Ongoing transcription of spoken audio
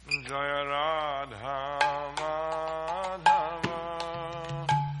Jaya Radha Madhava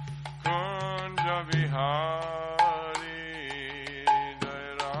Kunja Bihari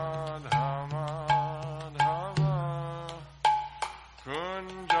Jaya Radha Madhava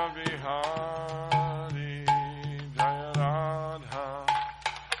Kunja Bihari Jaya Radha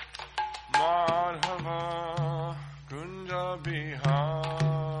Madhava Kunja Bihari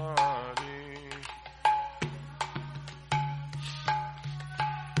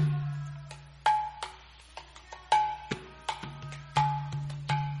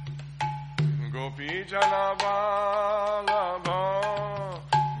Gopi Jana Vallabha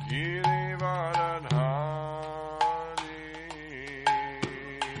Girivaradhari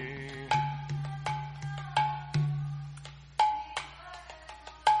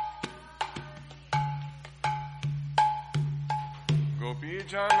Gopi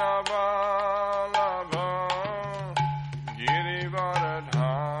Jana Vallabha Girivaradhari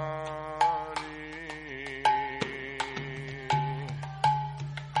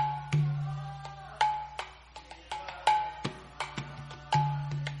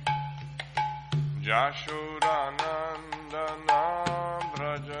Yashodanandana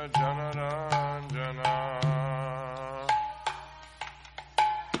Braja Janaranjana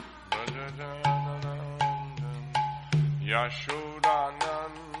Braja Janaranjana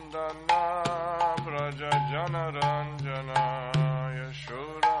Yashodanandana Braja Janaranjana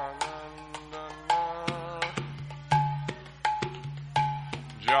Yashodanandana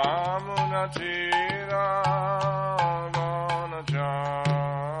Jamunatira Vanachari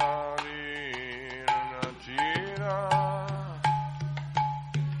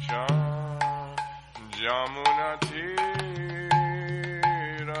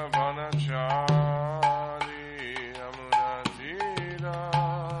Jamunatira Vanachari Yamunatira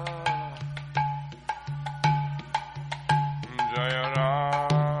Jaya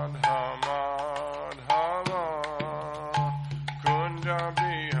Radha Madhava Kunja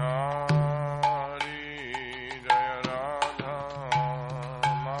Bihari Jaya Radha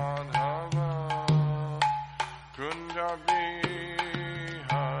Madhava Kunja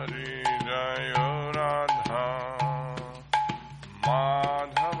Bihari Jaya Radha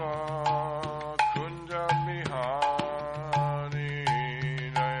Madhava Kunja Bihari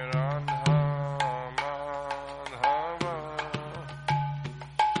Jaya Radha Madhava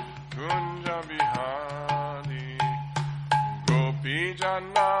Kunja Bihari Gopi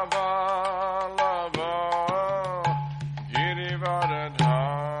Jana Vallabha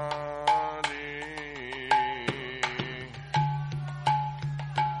Girivaradhari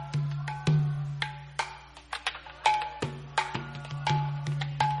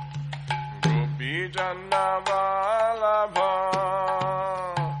Gopi Jana Vallabha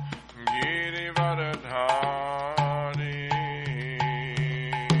Girivaradhari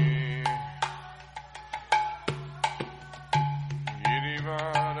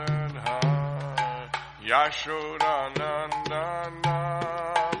Girivaradhari Yashodanandana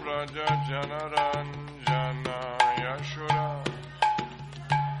Braja Janaranjana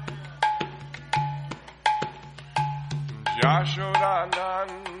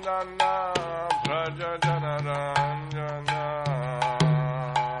Yashodanandana Braja Janaranjana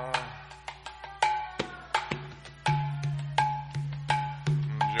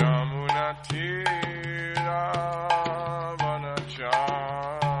Jamunatira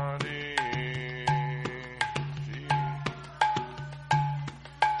Vanachari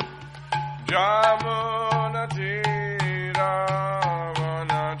Jamunatira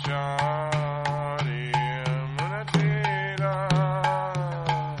Vanachari Yamunatira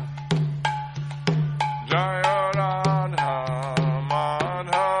Jaya Radha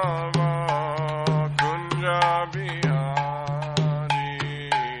Madhava Kunja Bihari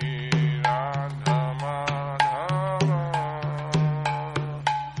Radha Madhava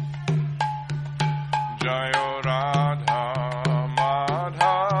Jaya Radha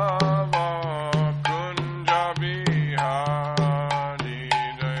Madhava Kunja Bihari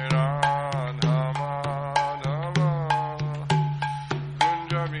Jaya Radha Madhava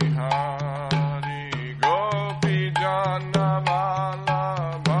Kunja Bihari Gopi Jana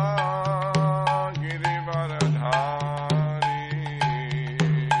Vallabha Girivaradhari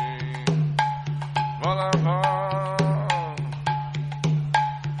Vallabha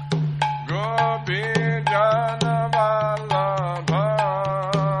Gopi Jana Vallabha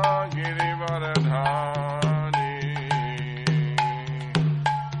Girivaradhari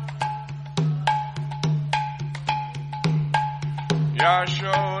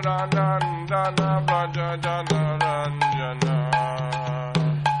Yashodanandana Braja Janaranjana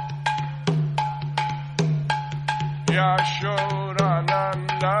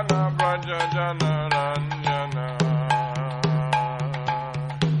Yashodanandana Jana Braja Jana Ranjana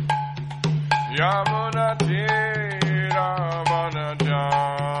Yamuna Tira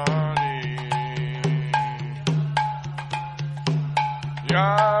Vanajani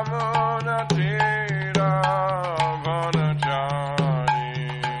Yamuna Tira Vanajani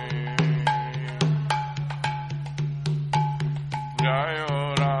Jayo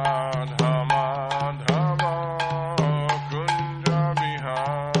Radha Madhava Kunja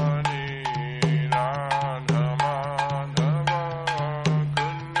Bihari Radha Madhava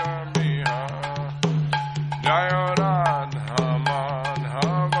Kunja Bihari Jayo Radha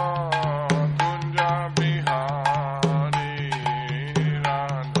Madhava Kunja Bihari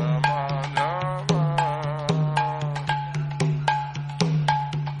Radha Madhava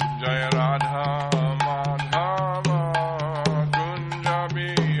Jaya Radha Madhava Kunja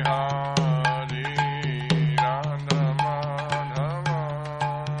Bihari Radha Madhava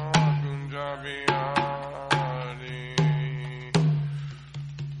Kunja Bihari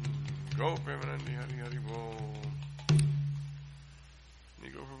Go Premanandi Hari Hari Bol. Can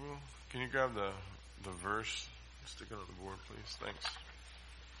you go, Prabhu? Can you grab the verse? Stick it on the board, please. Thanks.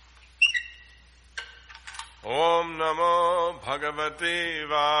 Om Namo Bhagavate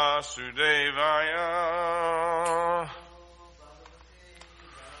Vasudevaya.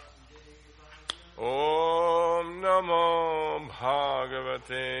 Om Namo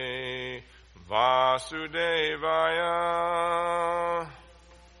Bhagavate Vasudevaya.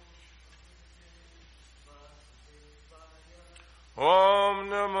 Om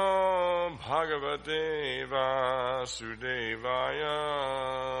Namo Bhagavate Vasudevaya.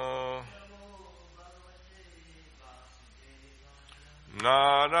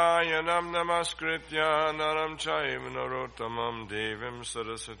 Narayanam Namaskritya Naram Chaiva Narottamam Devim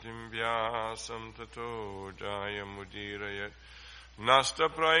Sarasatim Vyasam Tato Jayamudhirayat Nasta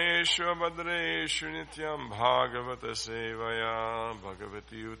Prayeshu Abhadreshu Nityam Bhagavata Sevaya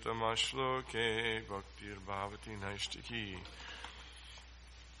Bhagavati Uttama Shloke Bhaktir Bhavati Naishtiki.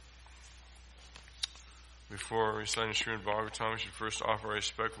 Before reciting Srimad Bhagavatam, we should first offer our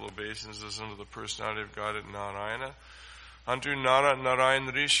respectful obeisances unto the personality of God at Narayana, unto Narayan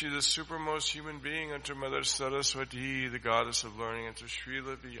Rishi, the supermost human being, unto Mother Saraswati, the goddess of learning, and to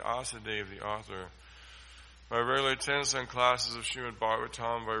Srila Vyasadeva, the author. By regular attendance on classes of Srimad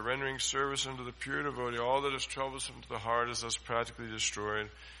Bhagavatam, by rendering service unto the pure devotee, all that is troublesome to the heart is thus practically destroyed,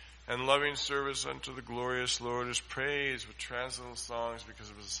 and loving service unto the glorious Lord is praised with transcendental songs because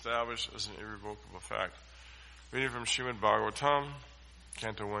it was established as an irrevocable fact. Reading from Srimad Bhagavatam,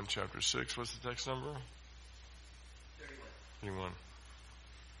 Canto 1, Chapter 6. What's the text number? 31.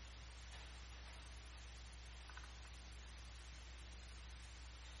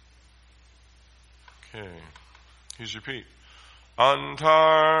 Okay. Please repeat.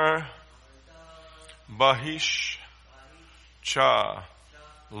 Antar Bahish Cha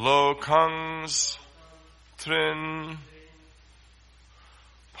Lokangs Trin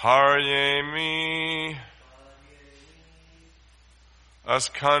Paryemi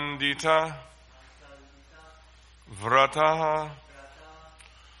Askandita Vrataha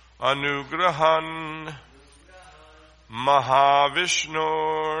Anugrahan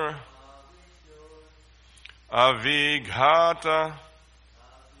Mahavishnur Avighata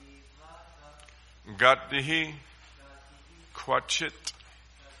Gatihi Quachit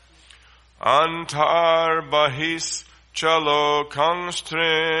Antar Bahis Chalo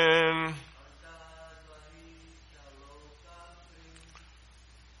Kangstrin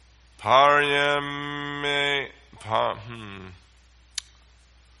Paryame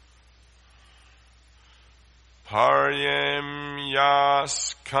Paryam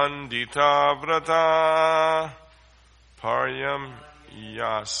Yas Kandita Vrata Paryam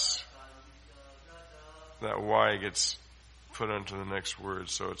Yas. That Y gets put onto the next word,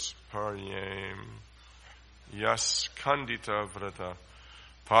 so it's Paryam Yas Kandita Vrata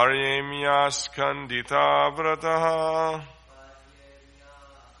Paryam Yas Kandita Vrata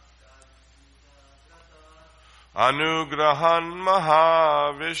Anugrahan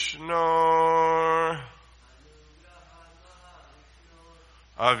Mahavishnur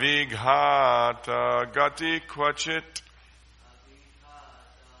Avighata Gati Quachit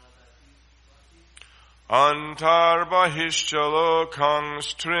Antar Bahishchalo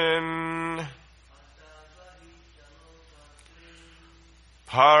Kangstrin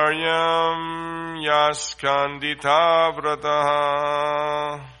Paryam Yaskandita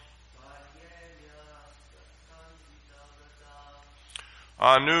Vrataha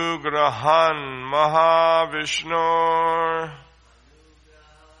Anugrahan Mahavishnur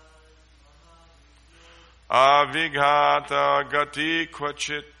Avighata gati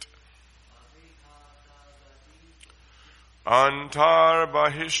kvachit antar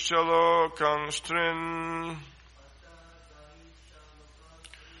bahishchalokam strin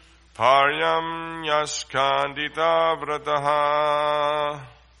paryam yaskandita vrataha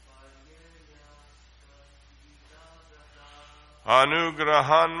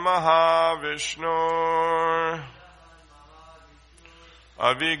anugrahan mahavishnur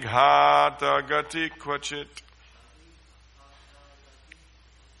avighata gati kvachit.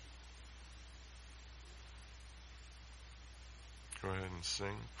 Go ahead and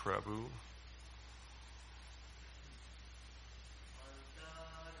sing, Prabhu.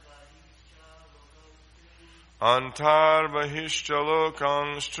 Antar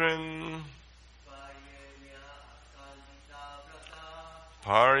bahishchalokam strin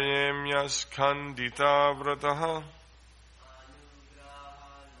paryemyas kandita vrataha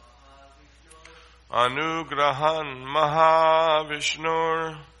anugrahan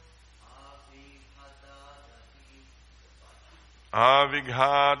mahavishnur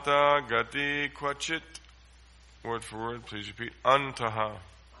avighata gati kvachit. Word for word, please repeat. Antaha.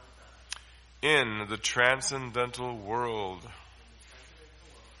 In the transcendental world.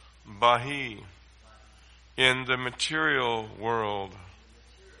 Bahi. In the material world.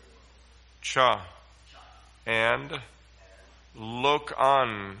 Cha. And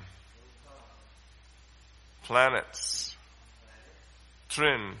Lokan. Planets.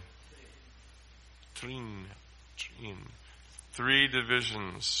 Trin. Three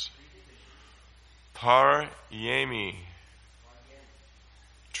divisions. Paryemi.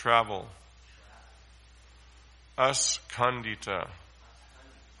 Travel. Askandita.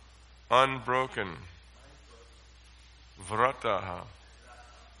 Unbroken. Vrataha.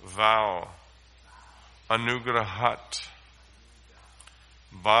 Vow. Anugrahat.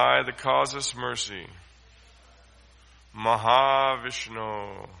 By the causeless mercy.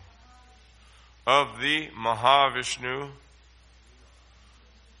 Mahavishnu. Of the Mahavishnu.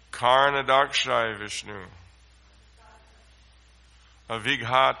 Karnadakshay Vishnu.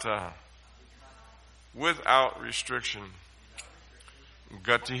 Avighata. Without restriction.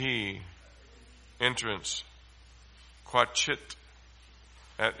 Gatihi. Entrance. Kvachit.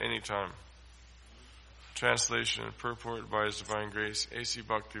 At any time. Translation and purport by His Divine Grace, A.C.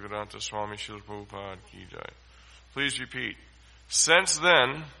 Bhaktivedanta Swami Srila Prabhupada Ki Jai. Please repeat. Since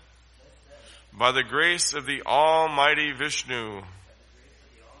then, by the grace of the Almighty Vishnu,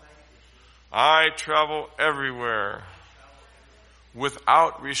 I travel everywhere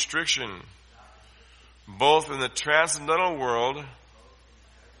without restriction, both in the transcendental world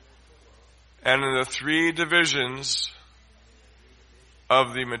and in the three divisions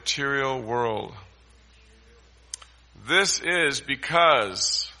of the material world. This is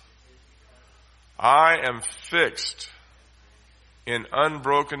because I am fixed in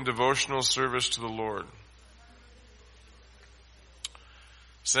unbroken devotional service to the Lord.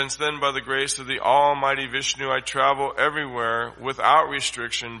 Since then, by the grace of the Almighty Vishnu, I travel everywhere without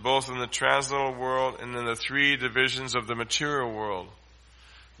restriction, both in the transcendental world and in the three divisions of the material world.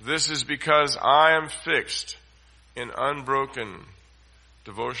 This is because I am fixed in unbroken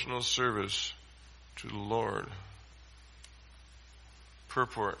devotional service to the Lord.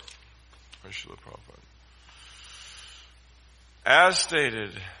 Purport by Srila Prabhupada. As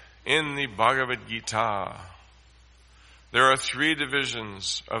stated in the Bhagavad Gita, there are three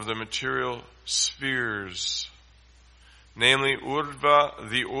divisions of the material spheres, namely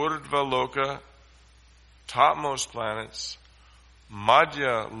the Urdhva Loka, topmost planets,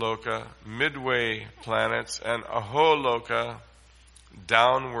 Madhya Loka, midway planets, and Aho Loka,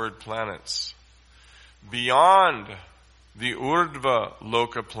 downward planets. Beyond the Urdhva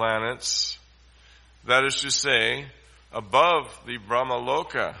Loka planets, that is to say, above the Brahma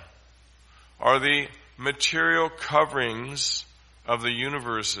Loka, are the material coverings of the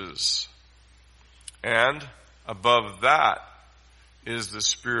universes. And above that is the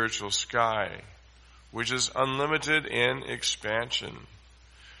spiritual sky, which is unlimited in expansion,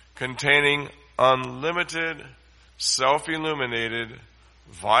 containing unlimited, self-illuminated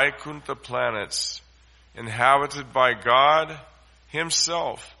Vaikuntha planets inhabited by God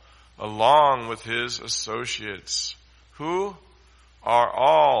Himself along with His associates, who are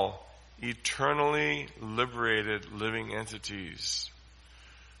all eternally liberated living entities.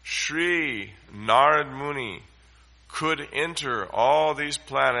 Sri Narad Muni could enter all these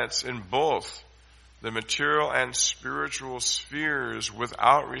planets in both the material and spiritual spheres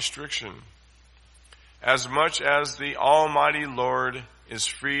without restriction, as much as the Almighty Lord is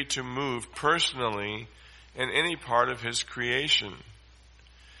free to move personally in any part of His creation.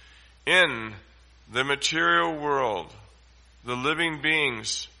 In the material world, the living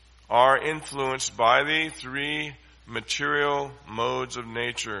beings are influenced by the three material modes of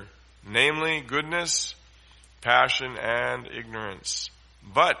nature, namely goodness, passion, and ignorance.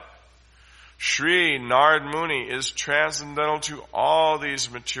 But Sri Narad Muni is transcendental to all these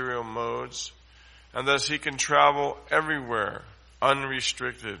material modes, and thus he can travel everywhere,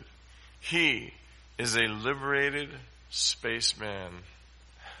 unrestricted. He is a liberated spaceman.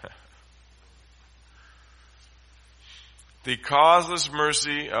 The causeless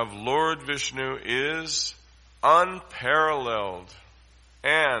mercy of Lord Vishnu is unparalleled,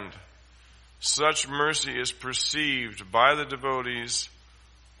 and such mercy is perceived by the devotees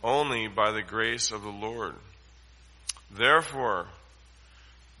only by the grace of the Lord. Therefore,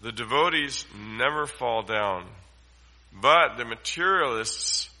 the devotees never fall down, but the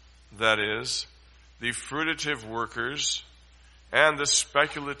materialists, that is, the fruitative workers and the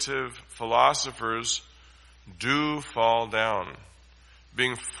speculative philosophers, do fall down,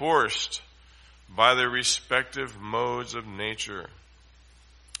 being forced by their respective modes of nature.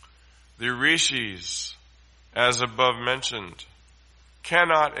 The rishis, as above mentioned,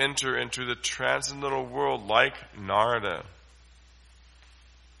 cannot enter into the transcendental world like Narada.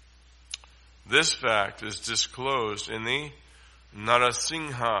 This fact is disclosed in the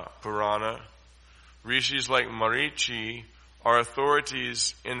Narasingha Purana. Rishis like Marichi are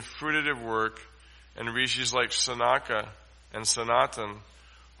authorities in fruitative work, and rishis like Sanaka and Sanatan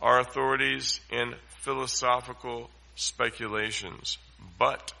are authorities in philosophical speculations.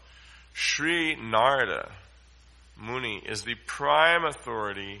 But Sri Narada Muni is the prime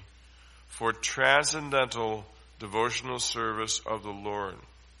authority for transcendental devotional service of the Lord.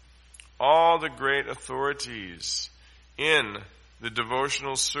 All the great authorities in the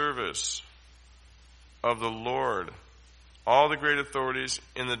devotional service of the Lord, all the great authorities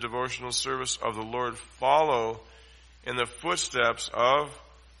in the devotional service of the Lord follow in the footsteps of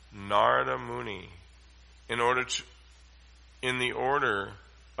Narada Muni in the order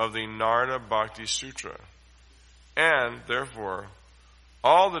of the Narada Bhakti Sutra. And therefore,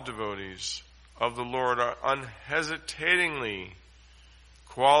 all the devotees of the Lord are unhesitatingly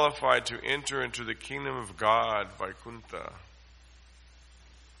qualified to enter into the kingdom of God, Vaikuntha.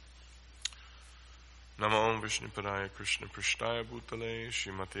 Namo Om Vishnupadaya Krishna Prishtaya Bhutale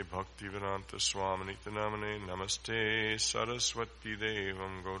Srimate Bhaktivedanta Swaminiti Namane Namaste Saraswati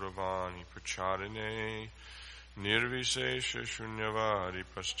Devam Gauravani Pracharine Nirvishesha Shunyavadi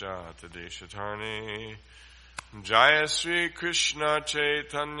Paschata Deshatarne Jaya Sri Krishna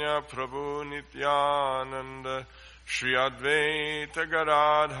Chaitanya Prabhu Nityananda Shri Advaita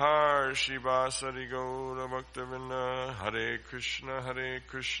Gadadhar Shivasari Gaura Bhaktavinda Hare Krishna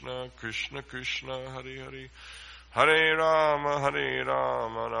Krishna Krishna Hare Hare Hare Rama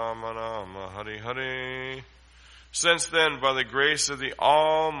Rama Rama Hare Hare. Since then, by the grace of the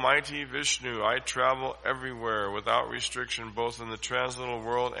Almighty Vishnu, I travel everywhere without restriction, both in the transcendental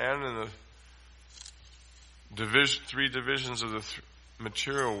world and in the three divisions of the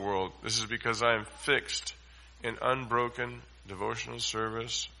material world. This is because I am fixed in unbroken devotional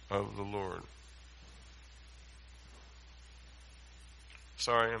service of the Lord.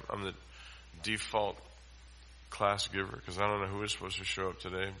 Sorry, I'm the default class giver because I don't know who was supposed to show up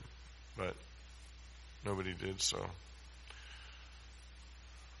today, but nobody did, so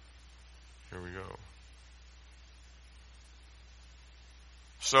here we go.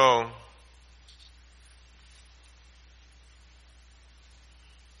 So,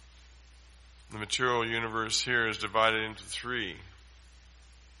 the material universe here is divided into three.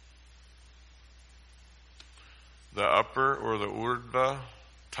 The upper, or the Urdhva,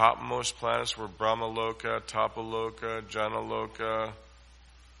 topmost planets were Brahmaloka, Tapaloka, Janaloka,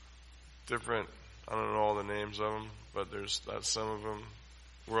 different, I don't know all the names of them, but that's some of them,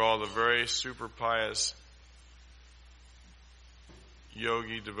 where all the very super pious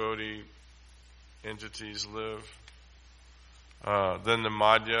yogi, devotee entities live. Then the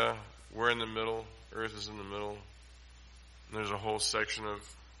Madhya, we're in the middle, Earth is in the middle. And there's a whole section of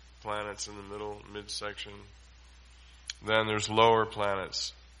planets in the middle, midsection. Then there's lower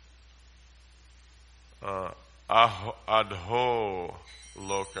planets. Adho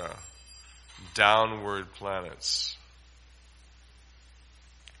Loka, downward planets.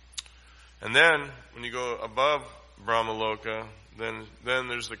 And then, when you go above Brahmaloka, then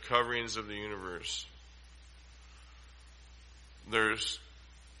there's the coverings of the universe. There's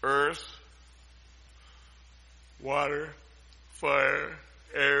earth, water, fire,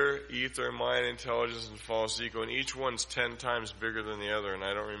 air, ether, mind, intelligence, and false ego. And each one's 10 times bigger than the other. And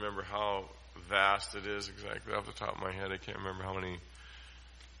I don't remember how vast it is exactly off the top of my head. I can't remember how many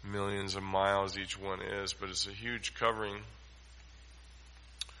millions of miles each one is, but it's a huge covering.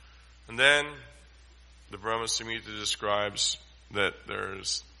 And then the Brahma Samhita describes that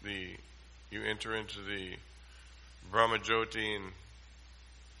you enter into the Brahma Jyoti, and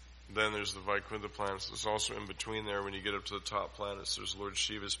then there's the Vaikuntha planets. There's also in between there, when you get up to the top planets, there's Lord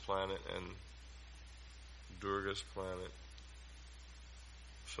Shiva's planet and Durga's planet.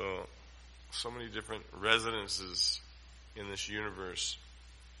 So many different residences in this universe.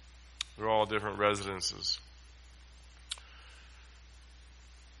 They're all different residences.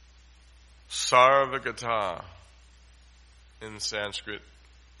 Sarvagata in Sanskrit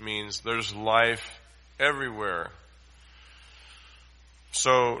means there's life everywhere.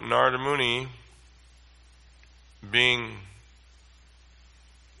 So Narada Muni, being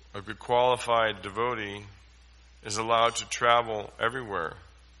a good qualified devotee, is allowed to travel everywhere,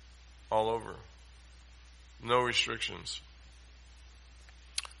 all over. No restrictions.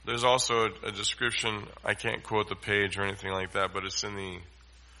 There's also a description, I can't quote the page or anything like that, but it's in the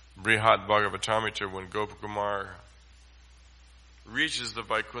Brihat Bhagavatamrita when Gopakumar reaches the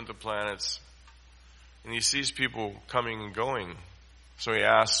Vaikuntha planets and he sees people coming and going. So he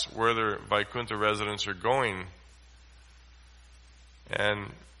asks where the Vaikuntha residents are going. And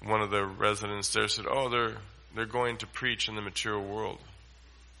one of the residents there said, they're going to preach in the material world.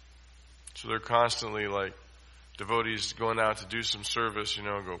 So they're constantly like devotees going out to do some service,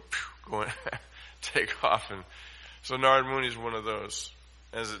 go take off. And so Narada Muni is one of those,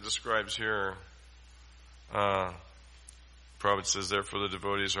 as it describes here. Prabhupada says, therefore the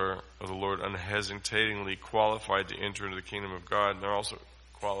devotees are of the Lord unhesitatingly qualified to enter into the kingdom of God, and they're also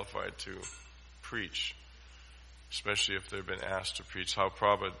qualified to preach, especially if they've been asked to preach. How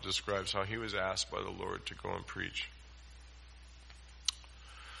Prabhupada describes how he was asked by the Lord to go and preach.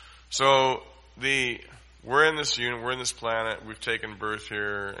 So we're in this unit, we're in this planet, we've taken birth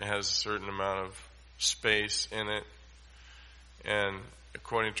here, it has a certain amount of space in it, and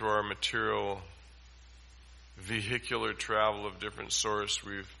according to our material vehicular travel of different sorts,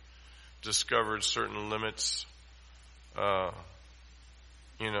 we've discovered certain limits, how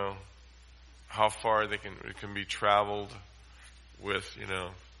far it can be traveled with,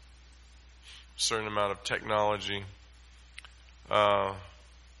 a certain amount of technology.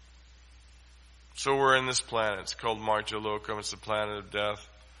 So we're in this planet. It's called Martya Lokam. It's the planet of death.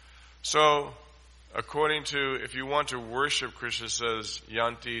 So, according to, if you want to worship, Krishna says,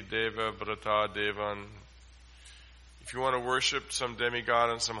 Yanti Deva Brata Devan. If you want to worship some demigod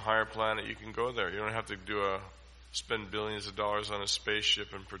on some higher planet, you can go there. You don't have to spend billions of dollars on a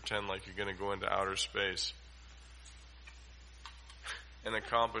spaceship and pretend like you're going to go into outer space and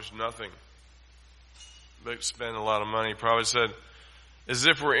accomplish nothing but spend a lot of money. Prabhupada said, as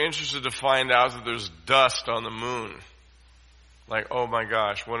if we're interested to find out that there's dust on the moon. Like, oh my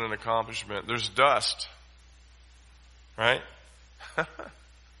gosh, what an accomplishment. There's dust. Right?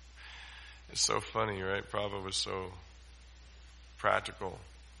 It's so funny, right? Prabhupada was so practical.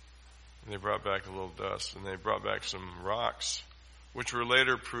 And they brought back a little dust, and they brought back some rocks, which were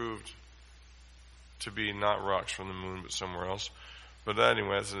later proved to be not rocks from the moon, but somewhere else. But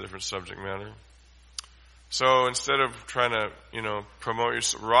anyway, that's a different subject matter. So instead of trying to, promote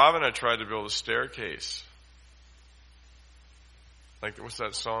yourself, Ravana tried to build a staircase. Like, what's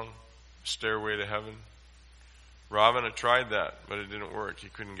that song? Stairway to Heaven? Ravana tried that, but it didn't work. He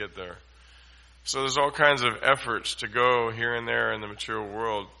couldn't get there. So there's all kinds of efforts to go here and there in the material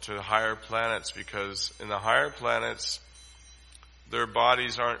world to higher planets, because in the higher planets, their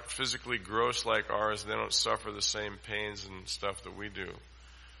bodies aren't physically gross like ours. They don't suffer the same pains and stuff that we do.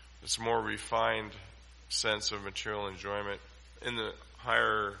 It's more refined sense of material enjoyment. In the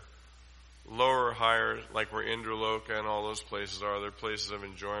higher, like where Indraloka and all those places are, they're places of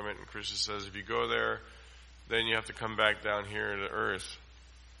enjoyment. And Krishna says, if you go there, then you have to come back down here to earth.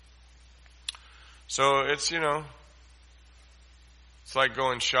 So it's, it's like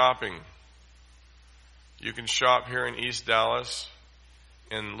going shopping. You can shop here in East Dallas,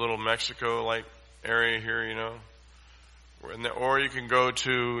 in Little Mexico-like area here, or you can go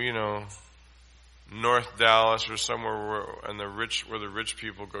to, North Dallas or somewhere where the rich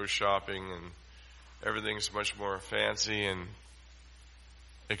people go shopping, and everything's much more fancy and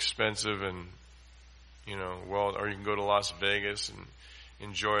expensive, and or you can go to Las Vegas and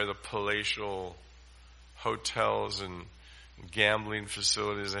enjoy the palatial hotels and gambling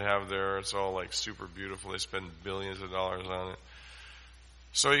facilities they have there. It's all like super beautiful. They spend billions of dollars on it.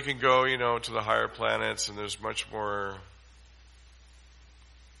 So you can go, to the higher planets, and there's much more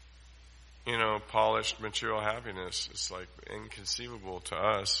polished material happiness. It's like inconceivable to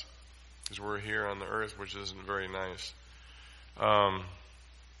us, because we're here on the earth, which isn't very nice.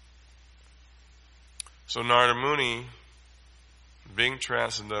 So Narada Muni, being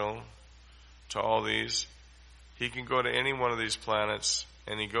transcendental to all these, he can go to any one of these planets,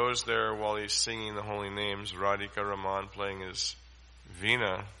 and he goes there while he's singing the holy names, Radhika Raman playing his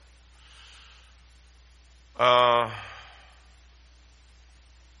Veena.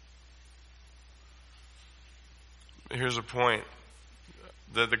 Here's a point,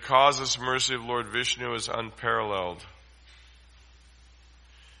 that the causeless mercy of Lord Vishnu is unparalleled,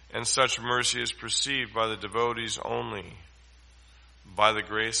 and such mercy is perceived by the devotees only by the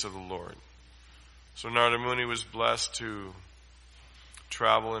grace of the Lord. So Narada Muni was blessed to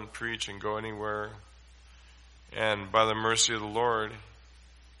travel and preach and go anywhere, and by the mercy of the Lord,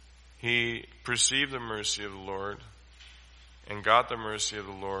 he perceived the mercy of the Lord and got the mercy of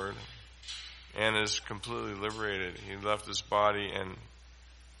the Lord and is completely liberated. He left his body, and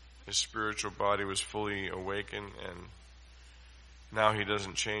his spiritual body was fully awakened, and now he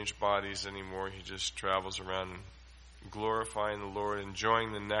doesn't change bodies anymore. He just travels around glorifying the Lord,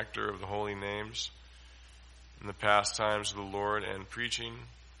 enjoying the nectar of the holy names and the pastimes of the Lord, and preaching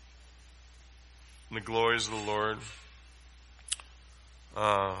the glories of the Lord.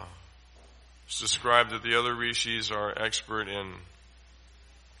 It's described that the other rishis are expert in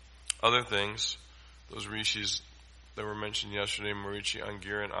other things. Those rishis that were mentioned yesterday, Marichi,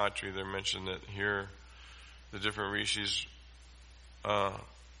 Angira, and Atri, they're mentioned that here the different rishis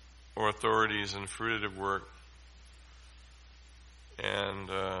or authorities in fruitative work and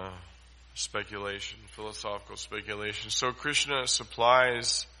speculation, philosophical speculation. So Krishna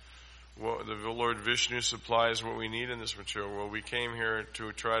supplies, the Lord Vishnu supplies what we need in this material world. We came here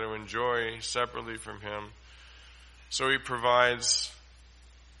to try to enjoy separately from him. So he provides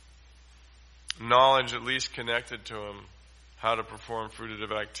knowledge at least connected to him, how to perform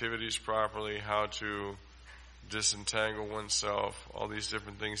fruitative activities properly, how to disentangle oneself, all these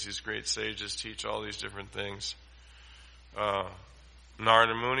different things. These great sages teach all these different things.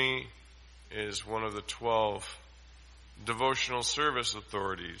 Narada Muni is one of the 12 devotional service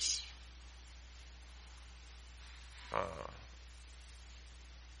authorities.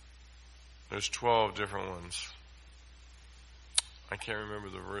 There's 12 different ones. I can't remember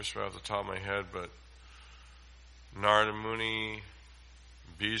the verse right off the top of my head, but Narada Muni,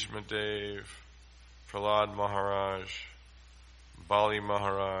 Bhishma Dev, Prahlad Maharaj, Bali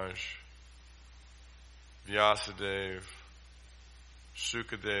Maharaj, Vyasadev,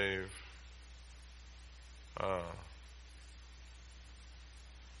 Sukadev,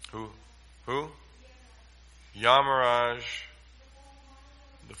 who? Yamaraj,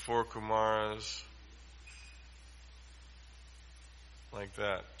 the 4 Kumaras, like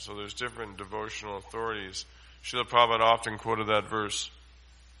that. So there's different devotional authorities. Srila Prabhupada often quoted that verse.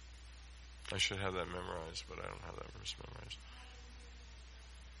 I should have that memorized, but I don't have that verse memorized.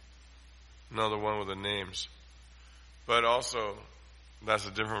 No, the one with the names. But also, that's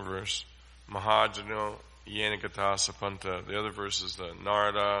a different verse. Mahajano Yenagata Sapanta. The other verse is the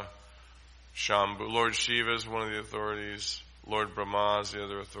Narada, Shambhu. Lord Shiva is one of the authorities. Lord Brahma is the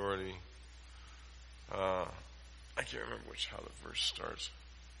other authority. I can't remember how the verse starts.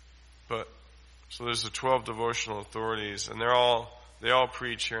 But, so there's the 12 devotional authorities, and they all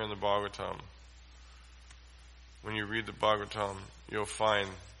preach here in the Bhagavatam. When you read the Bhagavatam, you'll find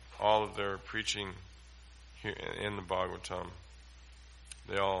all of their preaching here in the Bhagavatam.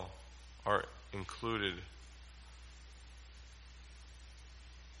 They all are included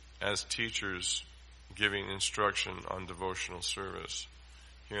as teachers giving instruction on devotional service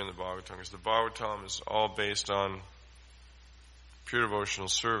here in the Bhagavatam. Because the Bhagavatam is all based on pure devotional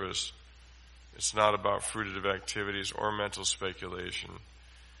service. It's not about fruitative activities or mental speculation.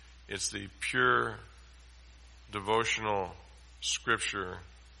 It's the pure devotional scripture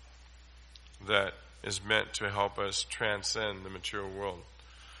that is meant to help us transcend the material world.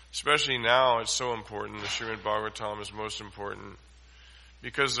 Especially now, it's so important. The Srimad Bhagavatam is most important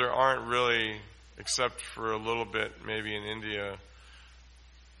because there aren't really, except for a little bit maybe in India,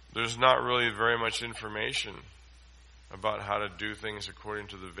 there's not really very much information about how to do things according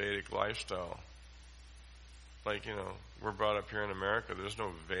to the Vedic lifestyle. Like, we're brought up here in America, there's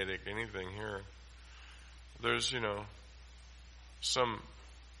no Vedic anything here. There's, some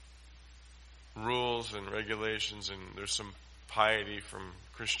rules and regulations, and there's some piety from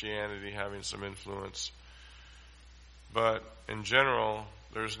Christianity having some influence. But in general,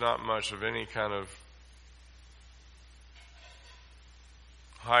 there's not much of any kind of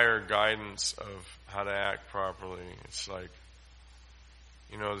higher guidance of how to act properly. It's like,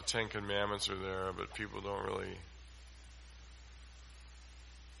 the 10 Commandments are there, but people don't really,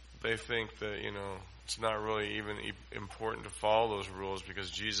 they think that, it's not really even important to follow those rules because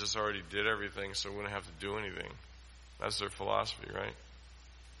Jesus already did everything, so we wouldn't have to do anything. That's their philosophy, right?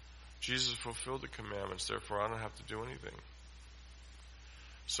 Jesus fulfilled the commandments, therefore I don't have to do anything.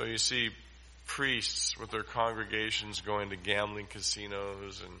 So you see priests with their congregations going to gambling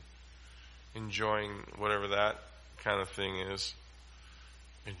casinos and enjoying whatever that kind of thing is.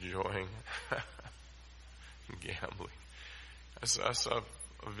 Enjoying gambling. I saw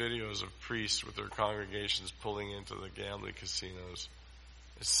videos of priests with their congregations pulling into the gambling casinos.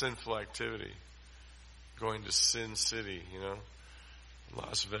 It's sinful activity. Going to Sin City,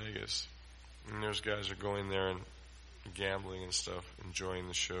 Las Vegas. And those guys are going there and gambling and stuff, enjoying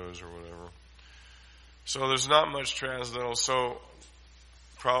the shows or whatever. So there's not much transcendental. So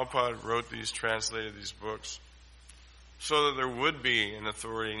Prabhupada translated these books so that there would be an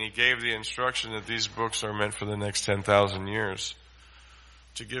authority, and he gave the instruction that these books are meant for the next 10,000 years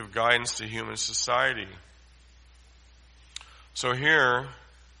to give guidance to human society. So here,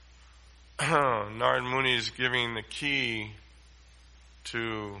 Narad Muni is giving the key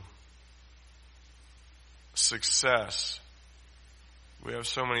to success. We have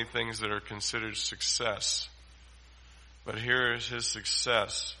so many things that are considered success, but here is his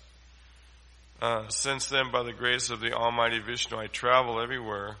success. Since then, by the grace of the Almighty Vishnu, I travel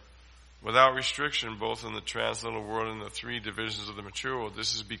everywhere without restriction, both in the transcendental world and the three divisions of the material world.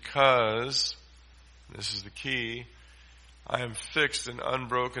 This is because, this is the key, I am fixed in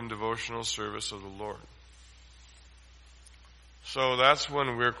unbroken devotional service of the Lord. So that's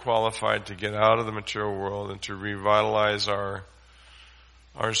when we're qualified to get out of the material world and to revitalize our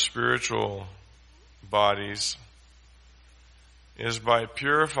spiritual bodies, is by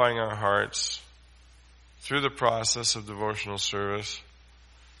purifying our hearts through the process of devotional service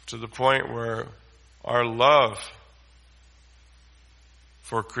to the point where our love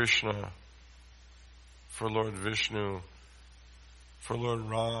for Krishna, for Lord Vishnu, for Lord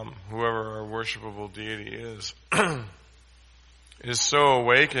Ram, whoever our worshipable deity is so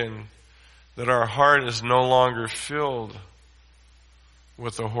awakened that our heart is no longer filled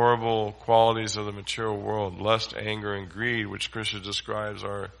with the horrible qualities of the material world, lust, anger, and greed, which Krishna describes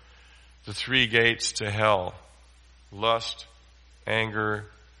are the three gates to hell: lust, anger,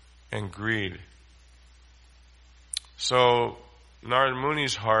 and greed. So Narad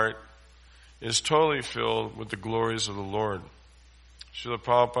Muni's heart is totally filled with the glories of the Lord. Srila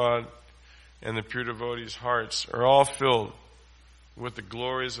Prabhupada and the pure devotees' hearts are all filled with the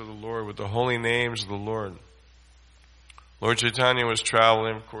glories of the Lord, with the holy names of the Lord. Lord Chaitanya was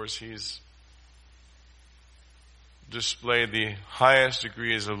traveling. Of course, he's displayed the highest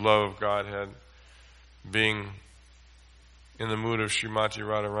degrees of love of Godhead, being in the mood of Srimati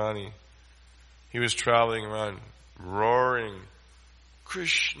Radharani. He was traveling around roaring,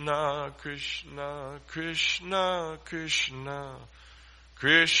 Krishna, Krishna, Krishna, Krishna,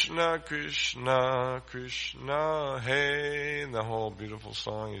 Krishna, Krishna, Krishna, hey. And the whole beautiful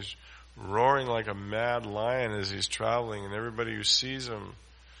song, he's roaring like a mad lion as he's traveling, and everybody who sees him,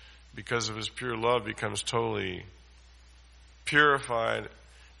 because of his pure love, becomes totally purified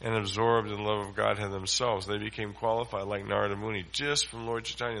and absorbed in the love of Godhead themselves. They became qualified like Narada Muni just from Lord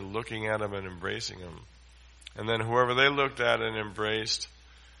Chaitanya looking at him and embracing him. And then whoever they looked at and embraced,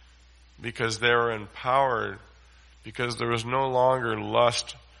 because they were empowered, because there was no longer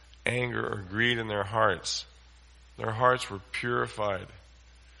lust, anger, or greed in their hearts. Their hearts were purified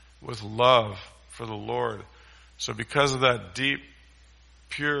with love for the Lord. So because of that deep,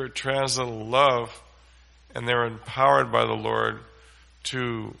 pure, transcendental love, and they're empowered by the Lord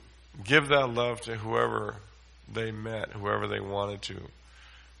to give that love to whoever they met, whoever they wanted to.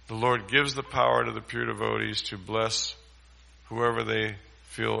 The Lord gives the power to the pure devotees to bless whoever they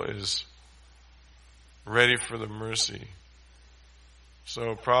feel is ready for the mercy.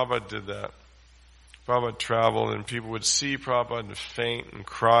 So Prabhupada did that. Prabhupada traveled, and people would see Prabhupada and faint and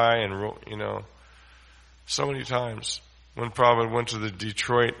cry and, so many times. When Prabhupada went to the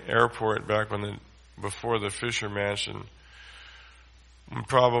Detroit airport before the Fisher Mansion, when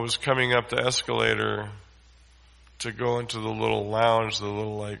Prabhupada was coming up the escalator to go into the little lounge, the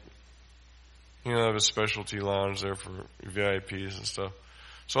little they have a specialty lounge there for VIPs and stuff.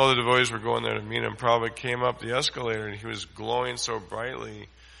 So all the devotees were going there to meet him. Prabhupada came up the escalator and he was glowing so brightly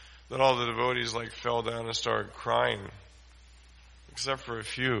that all the devotees fell down and started crying, except for a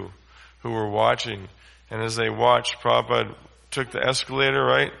few who were watching. And as they watched, Prabhupada took the escalator,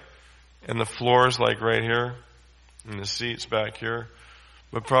 right? And the floors right here, and the seats back here.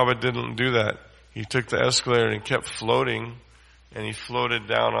 But Prabhupada didn't do that. He took the escalator and kept floating, and he floated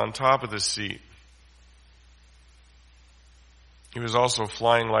down on top of the seat. He was also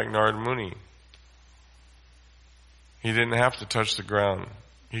flying like Narad Muni. He didn't have to touch the ground.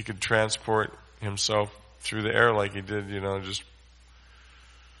 He could transport himself through the air like he did, just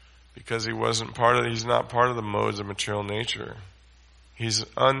because he's not part of the modes of material nature. He's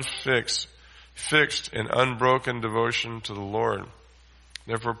fixed in unbroken devotion to the Lord.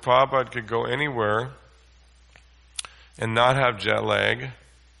 Therefore, Prabhupada could go anywhere and not have jet lag.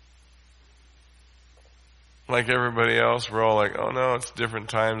 Like everybody else, we're all like, oh no, it's a different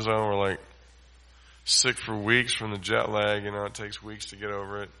time zone. We're like sick for weeks from the jet lag. It takes weeks to get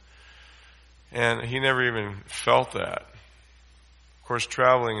over it. And he never even felt that. Of course,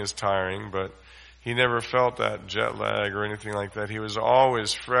 traveling is tiring, but he never felt that jet lag or anything like that. He was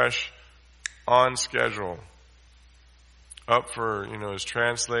always fresh, on schedule, up for, his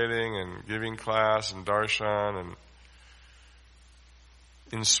translating and giving class and darshan and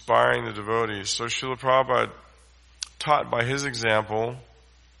inspiring the devotees. So Srila Prabhupada taught by his example.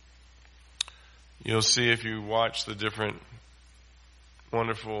 You'll see if you watch the different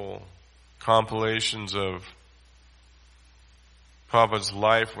wonderful compilations of Prabhupada's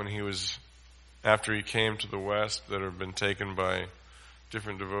life after he came to the West that have been taken by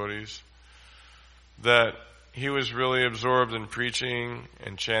different devotees, that he was really absorbed in preaching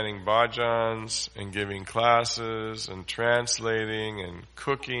and chanting bhajans and giving classes and translating and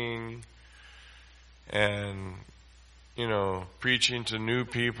cooking and, preaching to new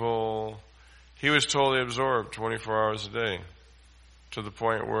people. He was totally absorbed 24 hours a day, to the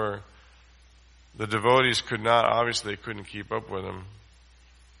point where the devotees couldn't keep up with him.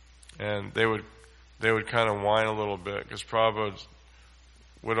 And they would kind of whine a little bit, because Prabhupada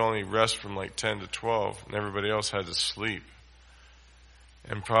would only rest from like 10 to 12, and everybody else had to sleep.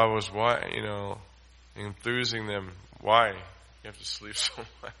 And Prabhupada was, enthusing them, why you have to sleep so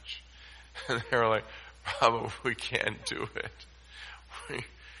much? And they were like, Prabhupada, we can't do it.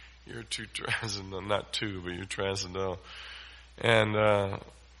 You're too transcendental, not too, but you're transcendental. And,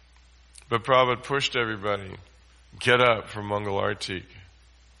 but Prabhupada pushed everybody, get up for Mangal Artik.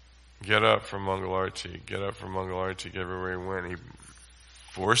 Get up for Mangal Artik. Get up for Mangal Artik everywhere he went. He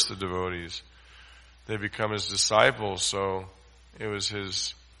forced the devotees. They become his disciples, so it was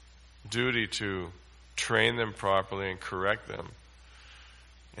his duty to train them properly and correct them.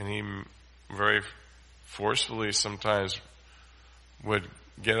 And he very forcefully sometimes would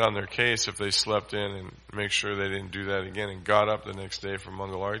get on their case if they slept in and make sure they didn't do that again, and got up the next day for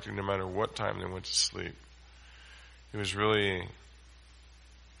Mangal Artik no matter what time they went to sleep. He was really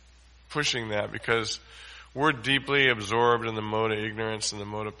pushing that, because we're deeply absorbed in the mode of ignorance and the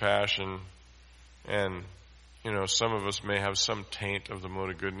mode of passion, and some of us may have some taint of the mode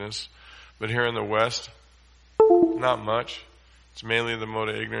of goodness, but here in the West, not much. It's mainly the mode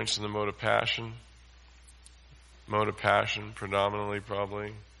of ignorance and the mode of passion. Mode of passion predominantly,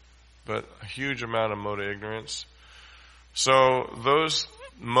 probably, but a huge amount of mode of ignorance. So those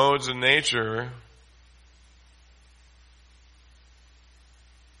modes of nature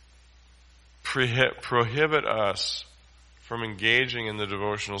prohibit us from engaging in the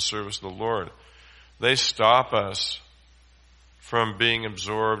devotional service of the Lord. They stop us from being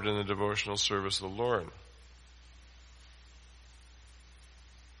absorbed in the devotional service of the Lord.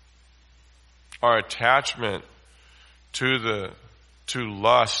 Our attachment to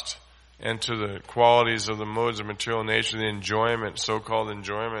lust and to the qualities of the modes of material nature, the enjoyment, so-called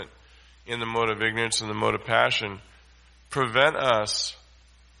enjoyment in the mode of ignorance and the mode of passion, prevent us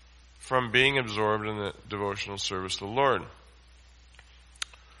from being absorbed in the devotional service of the Lord.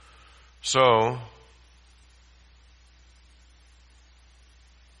 So,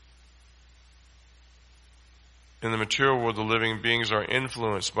 in the material world, the living beings are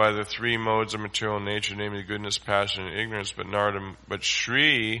influenced by the three modes of material nature, namely goodness, passion, and ignorance. But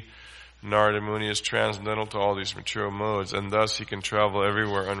Sri Narada Muni is transcendental to all these material modes, and thus he can travel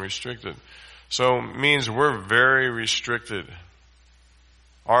everywhere unrestricted. So it means we're very restricted.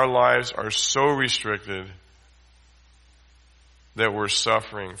 Our lives are so restricted that we're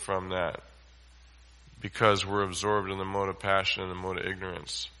suffering from that, because we're absorbed in the mode of passion and the mode of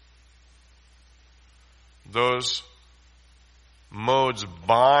ignorance. Those modes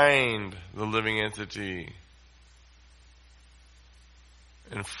bind the living entity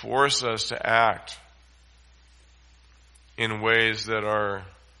and force us to act in ways that are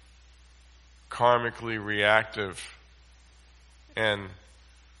karmically reactive and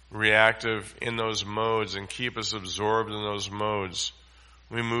reactive in those modes, and keep us absorbed in those modes.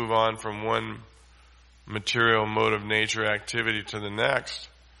 We move on from one material mode of nature activity to the next,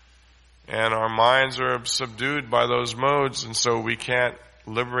 and our minds are subdued by those modes, and so we can't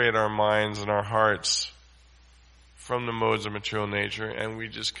liberate our minds and our hearts from the modes of material nature, and we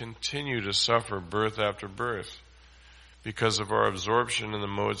just continue to suffer birth after birth. because of our absorption in the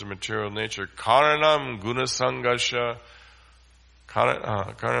modes of material nature. Karanam gunasangasha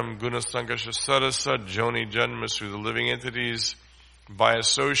Karanam gunasangasha sarasa joni janmasu. The living entities, by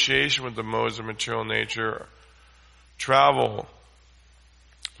association with the modes of material nature, travel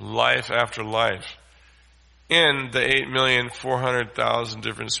life after life in the 8,400,000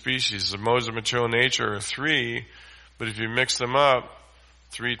 different species. The modes of material nature are 3, but if you mix them up,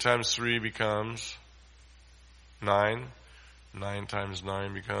 3 times 3 becomes 9. 9 times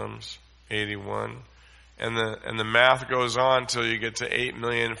 9 becomes 81. And the math goes on till you get to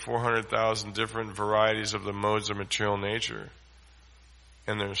 8,400,000 different varieties of the modes of material nature.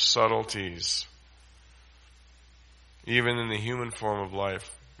 And there's subtleties. Even in the human form of life.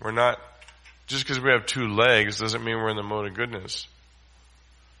 We're not, just because we have 2 legs doesn't mean we're in the mode of goodness.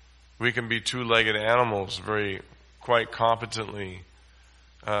 We can be 2-legged animals quite competently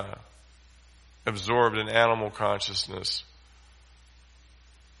absorbed in animal consciousness.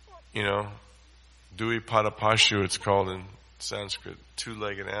 You know, Dui Padapashu it's called in Sanskrit,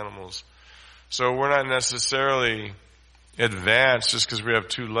 2-legged animals. So we're not necessarily advanced just because we have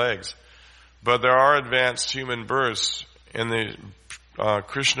 2 legs. But there are advanced human births. In the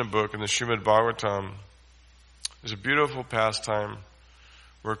Krishna book, in the Srimad Bhagavatam, there's a beautiful pastime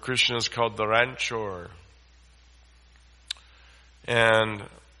where Krishna is called the Ranchor. And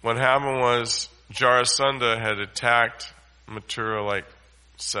what happened was Jarasandha had attacked Mathura like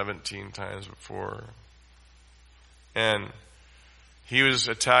 17 times before. And he was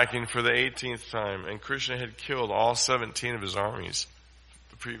attacking for the 18th time. And Krishna had killed all 17 of his armies,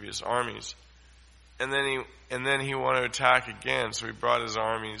 the previous armies. And then he wanted to attack again, so he brought his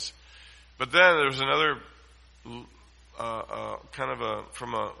armies. But then there was another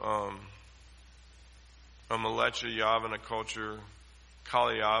from a Malecha Yavana culture,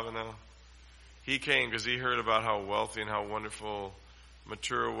 Kali Yavana. He came because he heard about how wealthy and how wonderful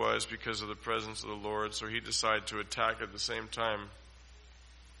Mathura was because of the presence of the Lord. So he decided to attack at the same time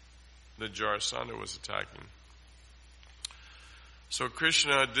that Jarasandha was attacking. So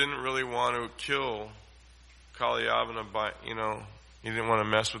Krishna didn't really want to kill Kali Yavana he didn't want to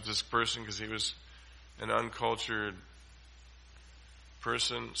mess with this person because he was an uncultured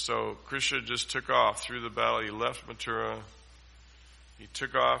person. So Krishna just took off through the battle. He left Mathura. He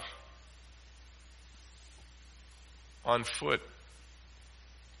took off on foot.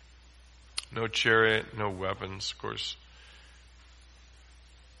 No chariot, no weapons, of course.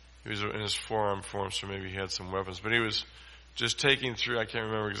 He was in his forearm form, so maybe he had some weapons. But he was just taking through, I can't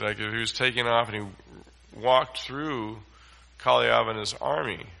remember exactly. He was taking off and he walked through Kali Yavana's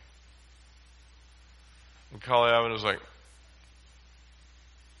army. And Kali Yavana was like,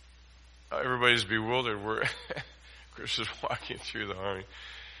 everybody's bewildered. Krishna's walking through the army.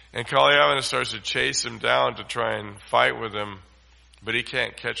 And Kali Yavana starts to chase him down to try and fight with him. But he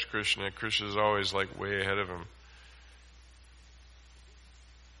can't catch Krishna. Krishna's always like way ahead of him.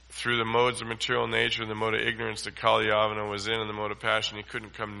 Through the modes of material nature and the mode of ignorance that Kali Yavana was in and the mode of passion, he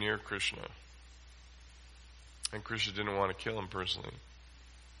couldn't come near Krishna. And Krishna didn't want to kill him personally.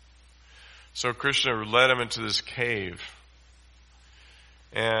 So Krishna led him into this cave.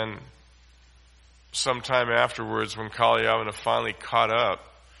 And sometime afterwards, when Kali Yavana finally caught up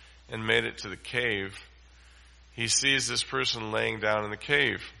and made it to the cave, he sees this person laying down in the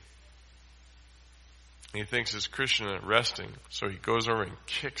cave. He thinks it's Krishna resting, so he goes over and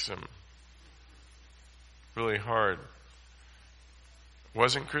kicks him really hard. It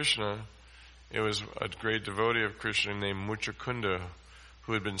wasn't Krishna. It was a great devotee of Krishna named Muchakunda,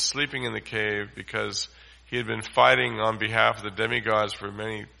 who had been sleeping in the cave because he had been fighting on behalf of the demigods for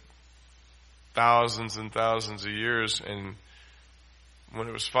many thousands and thousands of years, and when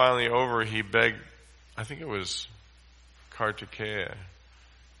it was finally over, he begged, I think it was Kartikeya.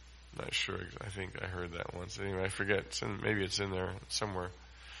 I'm not sure. I think I heard that once. Anyway, I forget. Maybe it's in there somewhere.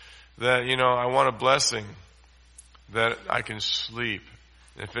 That, I want a blessing that I can sleep.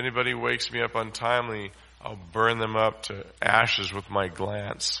 If anybody wakes me up untimely, I'll burn them up to ashes with my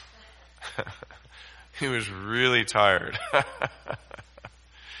glance. He was really tired.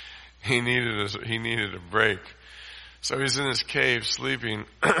 He needed a break. So he's in this cave sleeping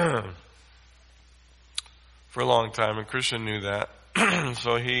for a long time, and Krishna knew that.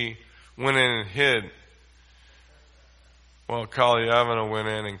 So he went in and hid while Kali Yavana went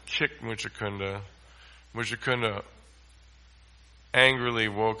in and kicked Muchakunda. Muchakunda angrily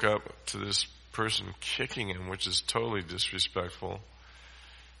woke up to this person kicking him, which is totally disrespectful.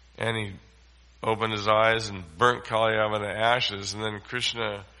 And he opened his eyes and burnt Kali Yavana to ashes. And then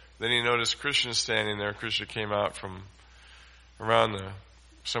he noticed Krishna standing there. Krishna came out from around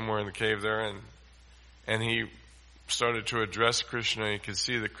somewhere in the cave there, and he started to address Krishna, he could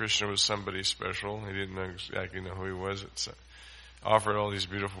see that Krishna was somebody special. He didn't exactly know who he was. Offered all these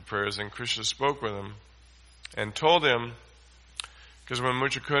beautiful prayers, and Krishna spoke with him and told him, because when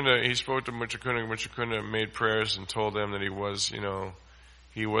he spoke to Muchukunda made prayers and told him that he was,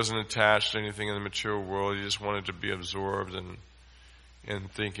 he wasn't attached to anything in the material world. He just wanted to be absorbed in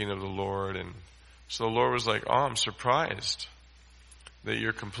thinking of the Lord. And so the Lord was like, I'm surprised that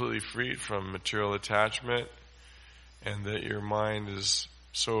you're completely freed from material attachment and that your mind is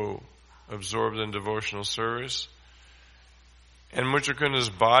so absorbed in devotional service. And Muchukunda's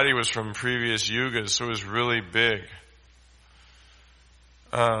body was from previous yugas, so it was really big.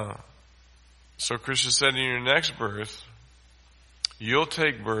 So Krishna said, in your next birth, you'll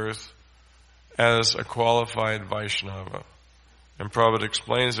take birth as a qualified Vaishnava. And Prabhupada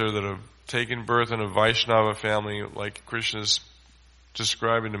explains there that taking birth in a Vaishnava family, like Krishna's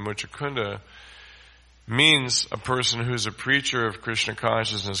describing to Muchukunda, means a person who's a preacher of Krishna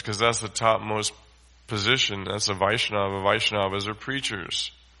consciousness, because that's the topmost position. That's a Vaishnava. Vaishnavas are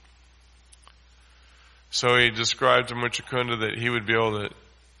preachers. So he described to Muchukunda that he would be able to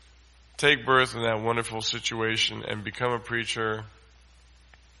take birth in that wonderful situation and become a preacher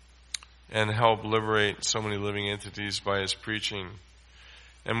and help liberate so many living entities by his preaching.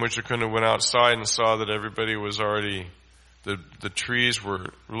 And Muchukunda went outside and saw that everybody was already, the trees were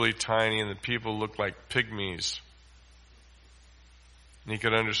really tiny and the people looked like pygmies. And he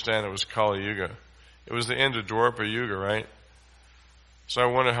could understand it was Kali Yuga. It was the end of Dwapara Yuga, right? So I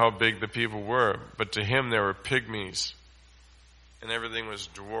wonder how big the people were. But to him, they were pygmies. And everything was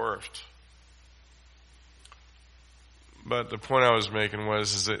dwarfed. But the point I was making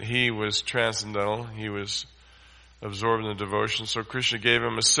is that he was transcendental. He was absorbed in the devotion. So Krishna gave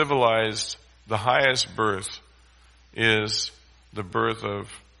him the highest birth is the birth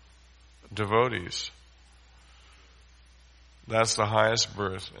of devotees. That's the highest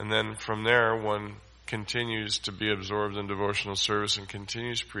birth. And then from there, one continues to be absorbed in devotional service and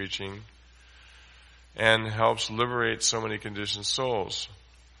continues preaching and helps liberate so many conditioned souls.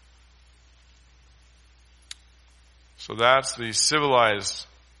 So that's the civilized,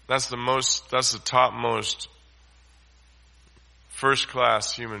 that's the topmost first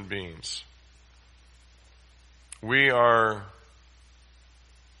class human beings. We are,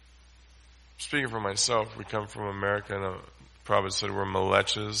 speaking for myself, we come from America, and Prabhupada said we're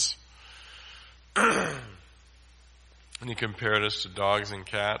malechas. And he compared us to dogs and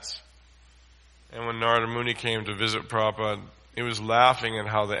cats. And when Narada Muni came to visit Prabhupada, he was laughing at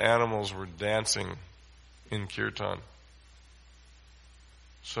how the animals were dancing in kirtan.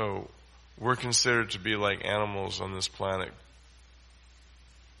 So we're considered to be like animals on this planet.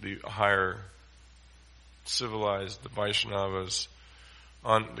 The higher civilized, the Vaishnavas,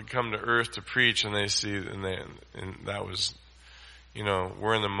 they come to earth to preach, and they see, and that was,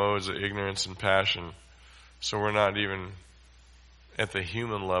 we're in the modes of ignorance and passion. So we're not even at the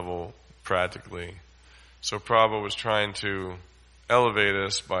human level practically. So Prabhupada was trying to elevate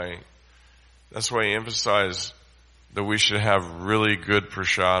us that's why he emphasized that we should have really good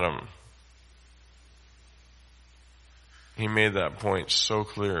prasadam. He made that point so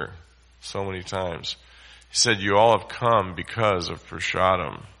clear so many times. He said, you all have come because of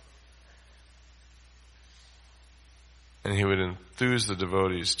prasadam. And he would encourage the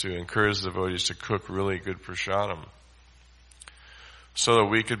devotees to cook really good prasadam, so that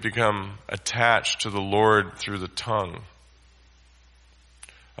we could become attached to the Lord through the tongue.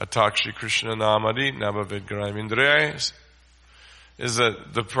 Atakshi Krishna Namadi Navavid Gramindriyas is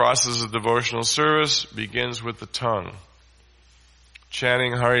that the process of devotional service begins with the tongue.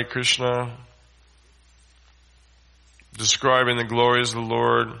 Chanting Hare Krishna, describing the glories of the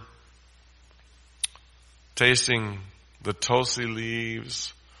Lord, tasting the tulsi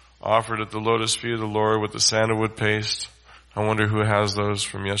leaves offered at the lotus feet of the Lord with the sandalwood paste. I wonder who has those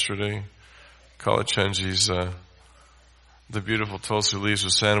from yesterday. Kalachandji's, the beautiful tulsi leaves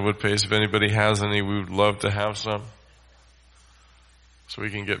with sandalwood paste. If anybody has any, we would love to have some, so we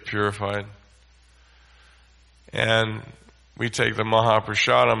can get purified. And we take the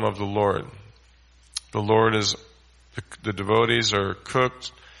Mahaprasadam of the Lord. The Lord is, the devotees are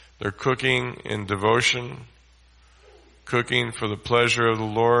cooked. They're cooking in devotion, cooking for the pleasure of the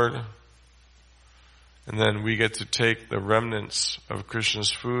Lord. And then we get to take the remnants of Krishna's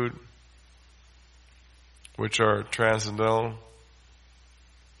food, which are transcendental.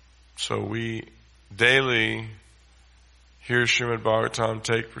 So we daily hear Srimad Bhagavatam,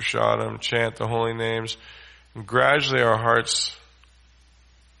 take prasadam, chant the holy names, and gradually our hearts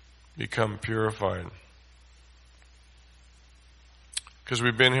become purified. Because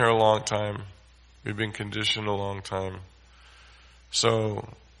we've been here a long time. We've been conditioned a long time. So,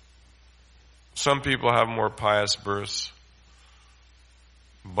 some people have more pious births.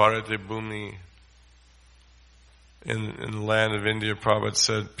 Bharate Bhumi, in the land of India, Prabhupada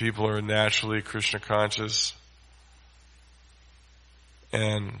said people are naturally Krishna conscious.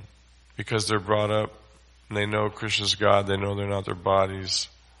 And because they're brought up and they know Krishna's God, they know they're not their bodies.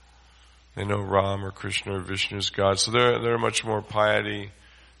 They know Ram or Krishna or Vishnu is God. So they're much more piety.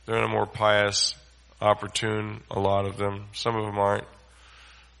 They're in a more pious, opportune, a lot of them. Some of them aren't,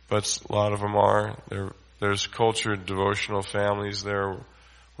 but a lot of them are. There's cultured devotional families there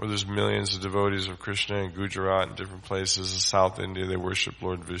where there's millions of devotees of Krishna in Gujarat and different places. In South India, they worship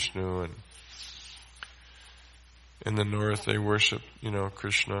Lord Vishnu, and in the north, they worship,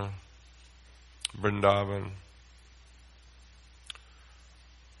 Krishna, Vrindavan.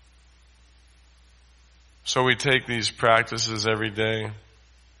 So we take these practices every day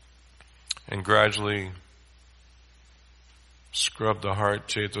and gradually scrub the heart,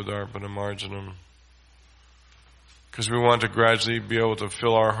 Chetodarpana Marjanam, because we want to gradually be able to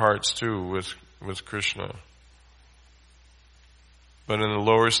fill our hearts too with Krishna. But in the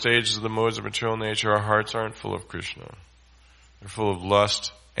lower stages of the modes of material nature, our hearts aren't full of Krishna. They're full of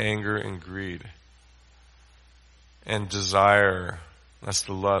lust, anger, and greed. And desire. That's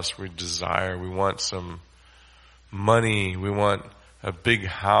the lust. We desire. We want some money. We want a big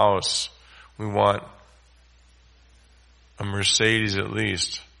house. We want a Mercedes at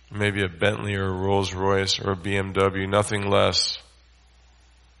least. Maybe a Bentley or a Rolls Royce or a BMW. Nothing less.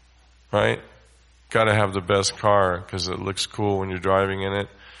 Right? Got to have the best car because it looks cool when you're driving in it.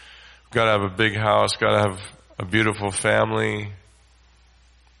 Got to have a big house. Got to have a beautiful family.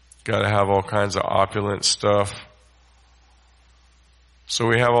 Got to have all kinds of opulent stuff. So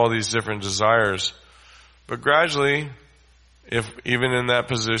we have all these different desires. But gradually, if even in that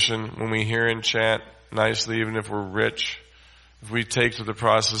position, when we hear and chant nicely, even if we're rich, if we take to the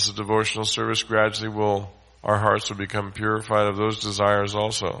process of devotional service, gradually our hearts will become purified of those desires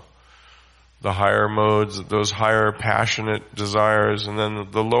also. The higher modes, those higher passionate desires, and then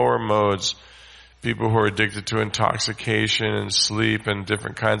the lower modes, people who are addicted to intoxication and sleep and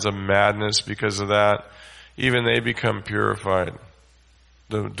different kinds of madness because of that, even they become purified.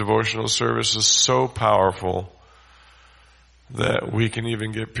 The devotional service is so powerful that we can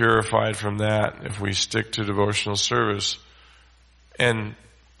even get purified from that if we stick to devotional service. And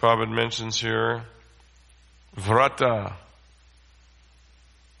Prabhupada mentions here, vrata.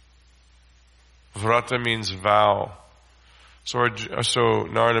 Vrata means vow. So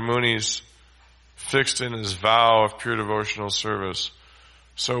Narada Muni's fixed in his vow of pure devotional service.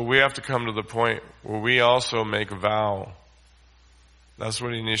 So we have to come to the point where we also make vow. That's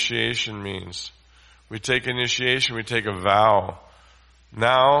what initiation means. We take initiation, we take a vow.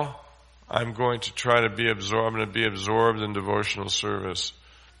 Now, I'm going to try to be absorbed, I'm going to be absorbed in devotional service.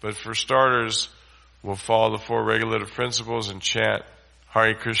 But for starters, we'll follow the 4 regulative principles and chant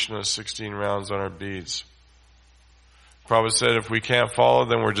Hare Krishna 16 rounds on our beads. Prabhupada said if we can't follow,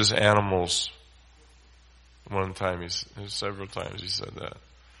 then we're just animals. One time, several times he said that.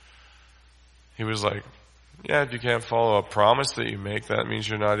 He was like, yeah, if you can't follow a promise that you make, that means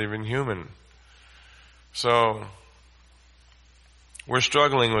you're not even human. So, we're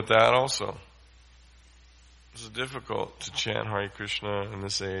struggling with that also. It's difficult to chant Hare Krishna in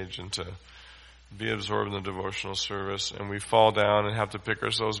this age and to be absorbed in the devotional service, and we fall down and have to pick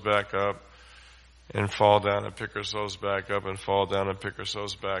ourselves back up and fall down and pick ourselves back up and fall down and pick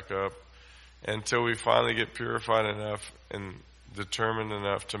ourselves back up until we finally get purified enough and determined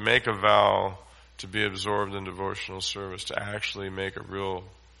enough to make a vow to be absorbed in devotional service, to actually make a real,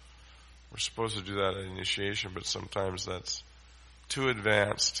 we're supposed to do that at initiation, but sometimes that's too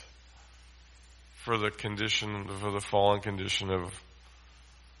advanced for the condition, for the fallen condition of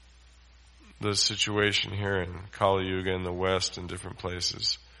the situation here in Kali Yuga in the West and different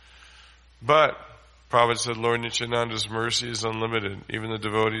places. But Prabhupada said Lord Nityananda's mercy is unlimited. Even the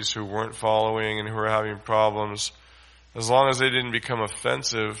devotees who weren't following and who were having problems, as long as they didn't become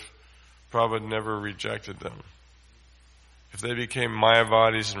offensive, Prabhupada never rejected them. If they became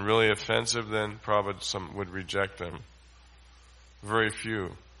Mayavadis and really offensive, then Prabhupada would reject them. Very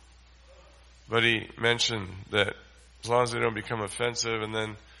few. But he mentioned that as long as they don't become offensive, and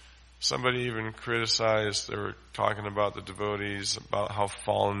then somebody even criticized, they were talking about the devotees, about how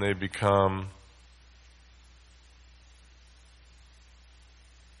fallen they become.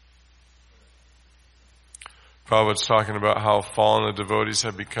 Prabhupada's talking about how fallen the devotees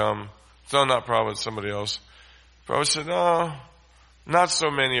have become. No, not Prabhupada, somebody else. Prabhupada said, no, not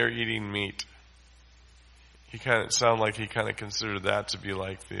so many are eating meat. He kind of sounded like he kind of considered that to be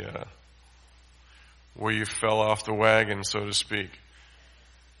like where you fell off the wagon, so to speak.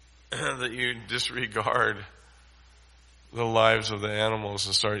 That you disregard the lives of the animals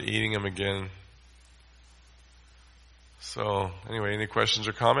and start eating them again. So, anyway, any questions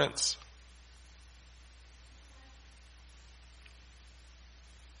or comments?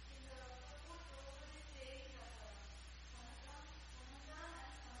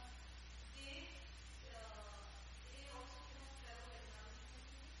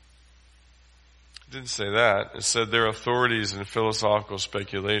 It didn't say that. It said they're authorities in philosophical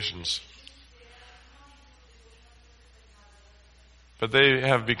speculations. But they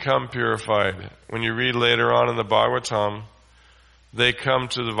have become purified. When you read later on in the Bhagavatam, they come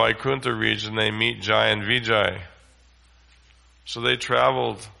to the Vaikuntha region, they meet Jai and Vijay. So they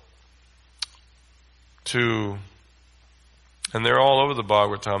traveled to, and they're all over the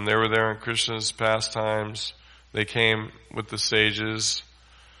Bhagavatam. They were there in Krishna's pastimes. They came with the sages.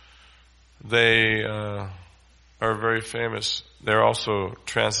 They are very famous. They're also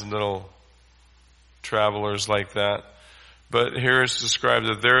transcendental travelers like that. But here it's described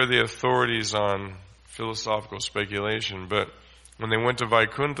that they're the authorities on philosophical speculation. But when they went to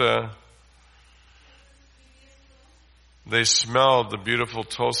Vaikuntha, they smelled the beautiful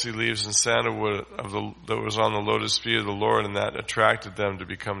tulsi leaves and sandalwood that was on the lotus feet of the Lord, and that attracted them to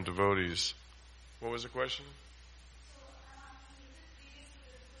become devotees. What was the question?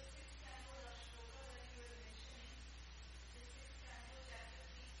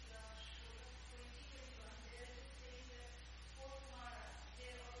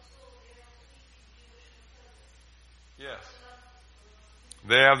 Yes.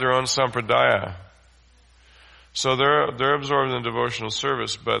 They have their own sampradaya. So they're absorbed in devotional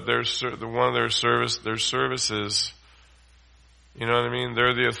service, but one of their services, you know what I mean?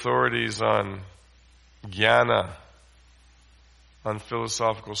 They're the authorities on jnana, on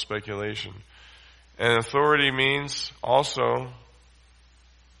philosophical speculation. And authority means also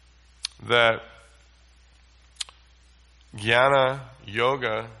that jnana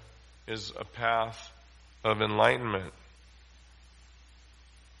yoga is a path of enlightenment.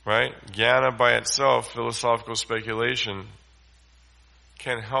 Right? Jnana by itself, philosophical speculation,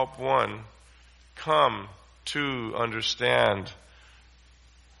 can help one come to understand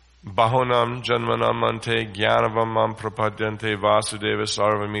Bahunam Janmanam Ante Jnanavamam Prapadyante Vasudeva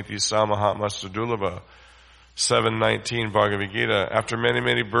Sarvamiti Samahatma Sudulava 7:19 Bhagavad Gita. After many,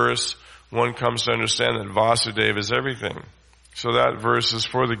 many births, one comes to understand that Vasudeva is everything. So that verse is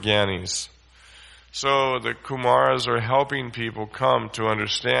for the Jnanis. So the Kumaras are helping people come to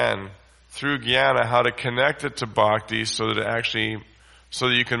understand through jnana how to connect it to bhakti so that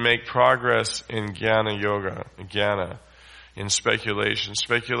you can make progress in jnana yoga, jnana, in speculation.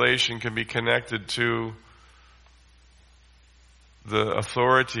 Speculation can be connected to the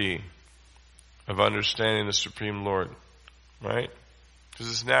authority of understanding the Supreme Lord, right? Because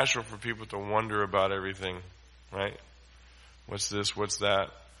it's natural for people to wonder about everything, right? What's this? What's that?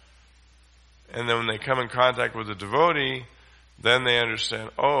 And then when they come in contact with a devotee, then they understand,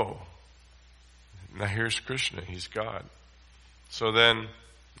 oh, now here's Krishna, he's God. So then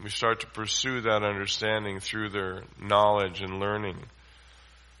we start to pursue that understanding through their knowledge and learning.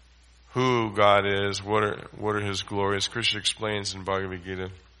 Who God is, what are his glories. Krishna explains in Bhagavad Gita.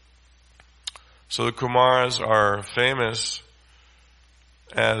 So the Kumaras are famous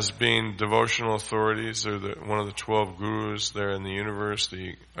as being devotional authorities. They're one of the 12 gurus there in the universe,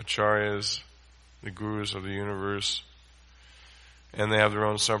 the acharyas, the gurus of the universe, and they have their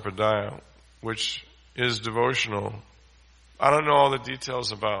own sampradaya, which is devotional. I don't know all the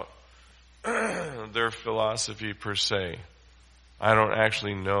details about their philosophy per se. I don't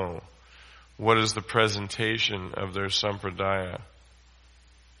actually know what is the presentation of their sampradaya.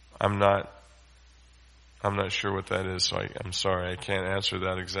 I'm not sure what that is, so I'm sorry, I can't answer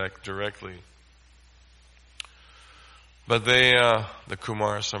that directly. But they, the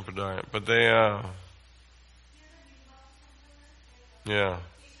Kumara Sampradaya, but they,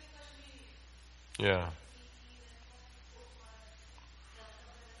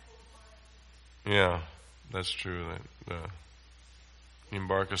 yeah, that's true, the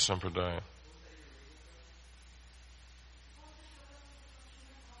Nimbarka Sampradaya.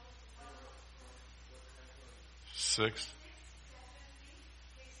 Sixth.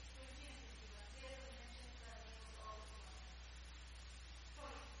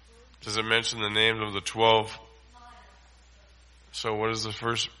 Does it mention the names of the 12? So what is the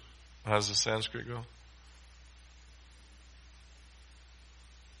first? How does the Sanskrit go?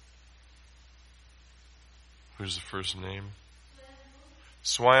 Who's the first name?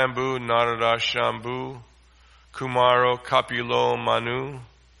 Swayambhu, Narada, Shambhu, Kumaro, Kapilo, Manu,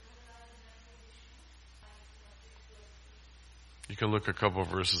 You can look a couple of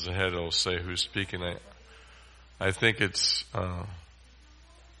verses ahead. It'll say who's speaking. I think it's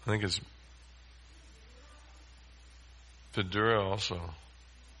Vidura also,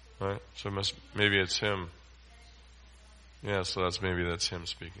 right? So maybe it's him. Yeah, so that's him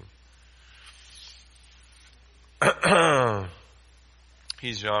speaking.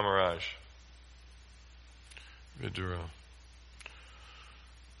 He's Yamaraj. Vidura.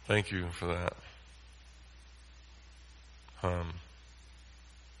 Thank you for that.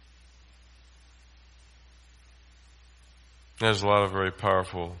 There's a lot of very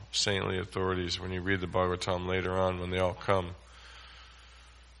powerful saintly authorities when you read the Bhagavatam later on, when they all come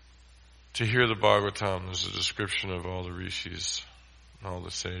to hear the Bhagavatam. There's a description of all the rishis, all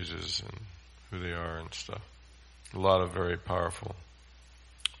the sages, and who they are and stuff. A lot of very powerful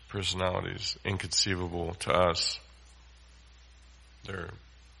personalities, inconceivable to us. Their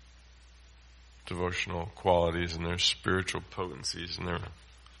devotional qualities and their spiritual potencies and their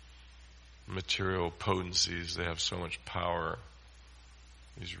material potencies. They have so much power,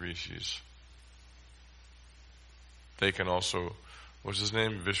 these rishis. They can also, what's his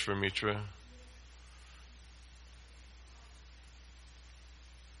name? Vishvamitra?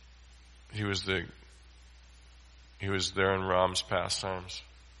 He was there in Ram's pastimes.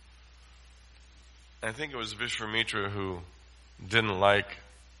 I think it was Vishvamitra who didn't like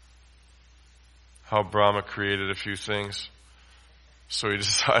how Brahma created a few things. So he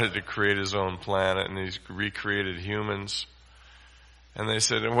decided to create his own planet, and he's recreated humans. And they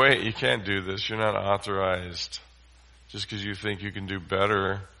said, wait, you can't do this. You're not authorized. Just because you think you can do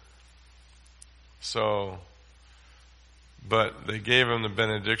better. But they gave him the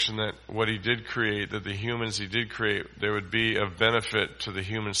benediction that what he did create, that the humans he did create, they would be of benefit to the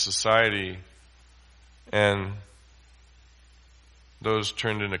human society. And those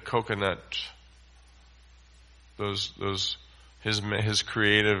turned into coconut. His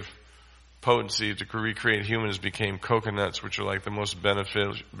creative potency to recreate humans became coconuts, which are like the most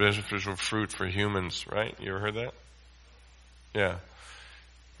beneficial fruit for humans, right? You ever heard that? Yeah.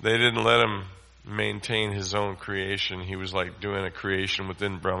 They didn't let him maintain his own creation. He was like doing a creation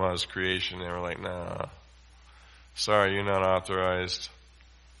within Brahma's creation. They were like, nah, sorry, you're not authorized.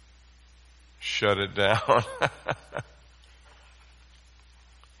 Shut it down.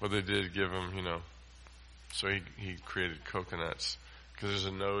 But they did give him, so he created coconuts. Because there's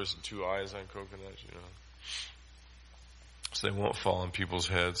a nose and two eyes on coconuts, So they won't fall on people's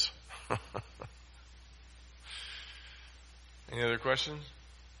heads. Any other questions?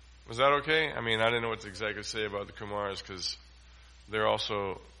 Was that okay? I didn't know what to exactly say about the Kumaras because they're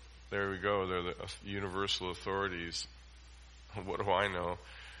also, there we go, they're the universal authorities. What do I know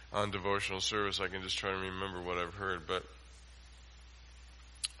on devotional service? I can just try to remember what I've heard, but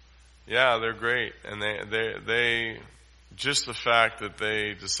yeah, they're great. And they just the fact that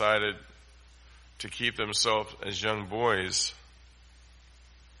they decided to keep themselves as young boys,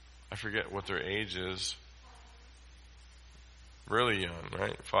 I forget what their age is, really young,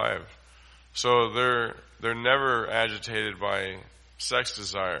 right? 5. So they're never agitated by sex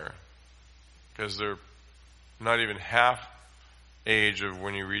desire because they're not even half age of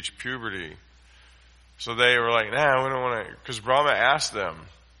when you reach puberty. So they were like, nah, we don't want to, because Brahma asked them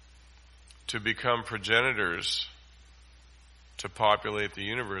to become progenitors to populate the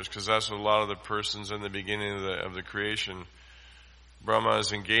universe, because that's what a lot of the persons in the beginning of the creation, Brahma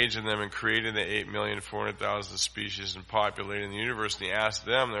is engaging them in creating the 8,400,000 species and populating the universe. And he asked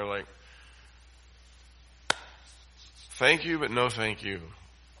them, they're like, thank you, but no thank you.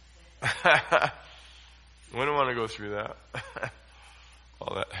 We don't want to go through that.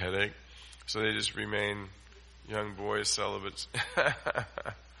 All that headache. So they just remain young boys, celibates.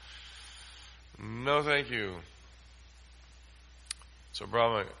 No thank you. So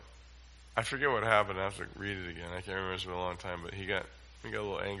Brahma, I forget what happened. I have to read it again. I can't remember. It's been a long time, but he got a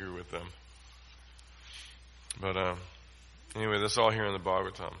little angry with them. But anyway, that's all here in the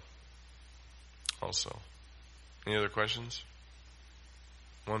Bhagavatam. Also, any other questions?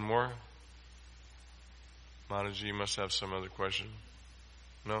 One more. Mataji, you must have some other question.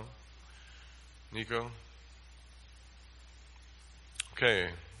 No? Nico? Okay,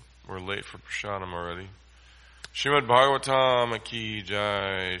 we're late for Prasadam already. Srimad Bhagavatam ki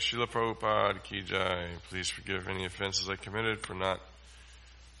jai, Srila Prabhupada ki jai. Please forgive any offenses I committed for not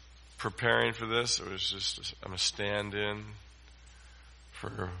preparing for this. It was just, I'm a stand-in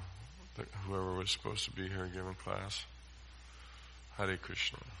for whoever was supposed to be here giving class. Hare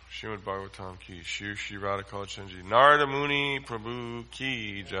Krishna. Srimad Bhagavatam ki, Shri Radha Kalachandji. Narada Muni Prabhu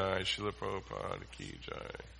ki jai, Srila Prabhupada ki jai.